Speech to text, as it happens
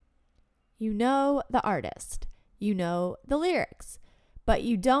You know the artist. You know the lyrics. But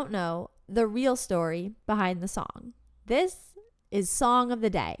you don't know the real story behind the song. This is Song of the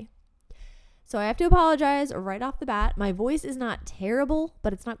Day. So I have to apologize right off the bat. My voice is not terrible,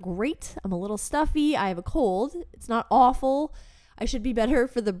 but it's not great. I'm a little stuffy. I have a cold. It's not awful. I should be better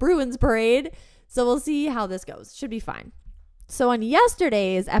for the Bruins parade. So we'll see how this goes. Should be fine. So on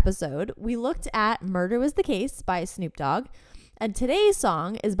yesterday's episode, we looked at Murder Was the Case by Snoop Dogg. And today's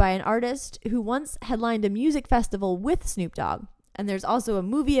song is by an artist who once headlined a music festival with Snoop Dogg. And there's also a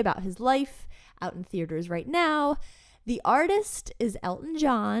movie about his life out in theaters right now. The artist is Elton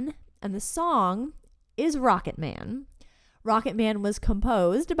John, and the song is Rocket Man. Rocket Man was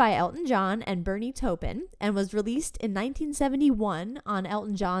composed by Elton John and Bernie Taupin and was released in 1971 on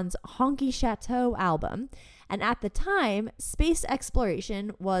Elton John's Honky Chateau album. And at the time, space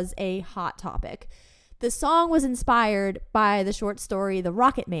exploration was a hot topic. The song was inspired by the short story The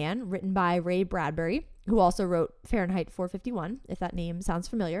Rocket Man, written by Ray Bradbury, who also wrote Fahrenheit 451, if that name sounds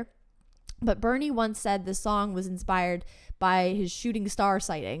familiar. But Bernie once said the song was inspired by his shooting star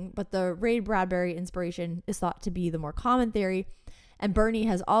sighting, but the Ray Bradbury inspiration is thought to be the more common theory. And Bernie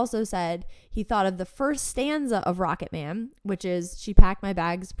has also said he thought of the first stanza of Rocket Man, which is, she packed my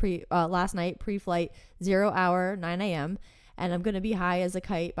bags last night, pre-flight, 0 hour, 9 a.m., and I'm going to be high as a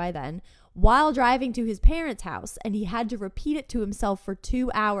kite by then, while driving to his parents' house, and he had to repeat it to himself for 2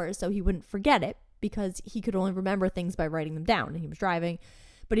 hours so he wouldn't forget it, because he could only remember things by writing them down, and he was driving.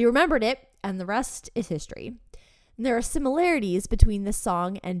 But he remembered it, and the rest is history. And there are similarities between this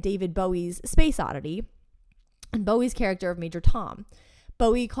song and David Bowie's Space Oddity and Bowie's character of Major Tom.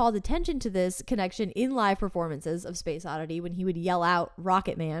 Bowie called attention to this connection in live performances of Space Oddity when he would yell out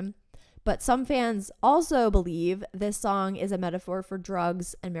Rocket Man. But some fans also believe this song is a metaphor for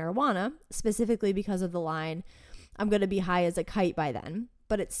drugs and marijuana, specifically because of the line, I'm going to be high as a kite by then.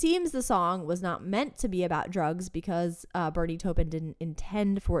 But it seems the song was not meant to be about drugs because Bernie Taupin didn't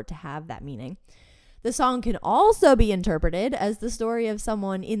intend for it to have that meaning. The song can also be interpreted as the story of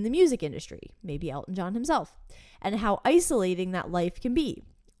someone in the music industry, maybe Elton John himself, and how isolating that life can be.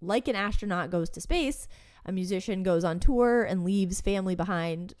 Like an astronaut goes to space, a musician goes on tour and leaves family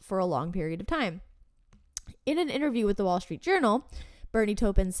behind for a long period of time. In an interview with the Wall Street Journal, Bernie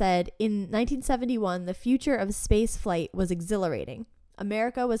Taupin said, in 1971, the future of space flight was exhilarating.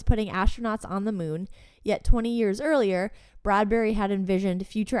 America was putting astronauts on the moon, yet 20 years earlier, Bradbury had envisioned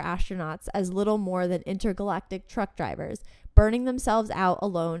future astronauts as little more than intergalactic truck drivers, burning themselves out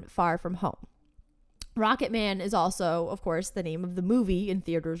alone far from home. Rocket Man is also, of course, the name of the movie in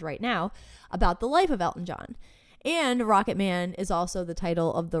theaters right now about the life of Elton John. And Rocket Man is also the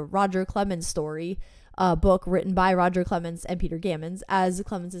title of the Roger Clemens story, a book written by Roger Clemens and Peter Gammons, as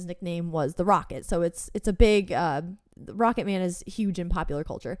Clemens' nickname was the Rocket. So it's a big, Rocket Man is huge in popular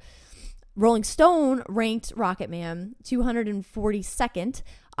culture. Rolling Stone ranked Rocket Man 242nd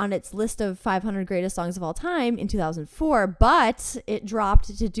on its list of 500 greatest songs of all time in 2004, but it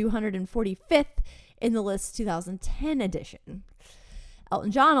dropped to 245th in the list's 2010 edition.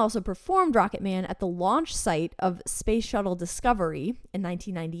 Elton John also performed Rocket Man at the launch site of Space Shuttle Discovery in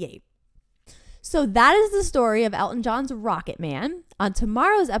 1998. So that is the story of Elton John's Rocket Man. On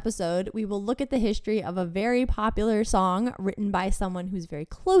tomorrow's episode, we will look at the history of a very popular song written by someone who's very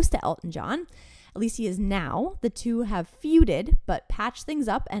close to Elton John. At least he is now. The two have feuded, but patched things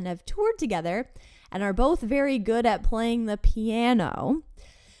up and have toured together and are both very good at playing the piano.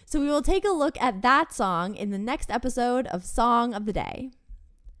 So we will take a look at that song in the next episode of Song of the Day.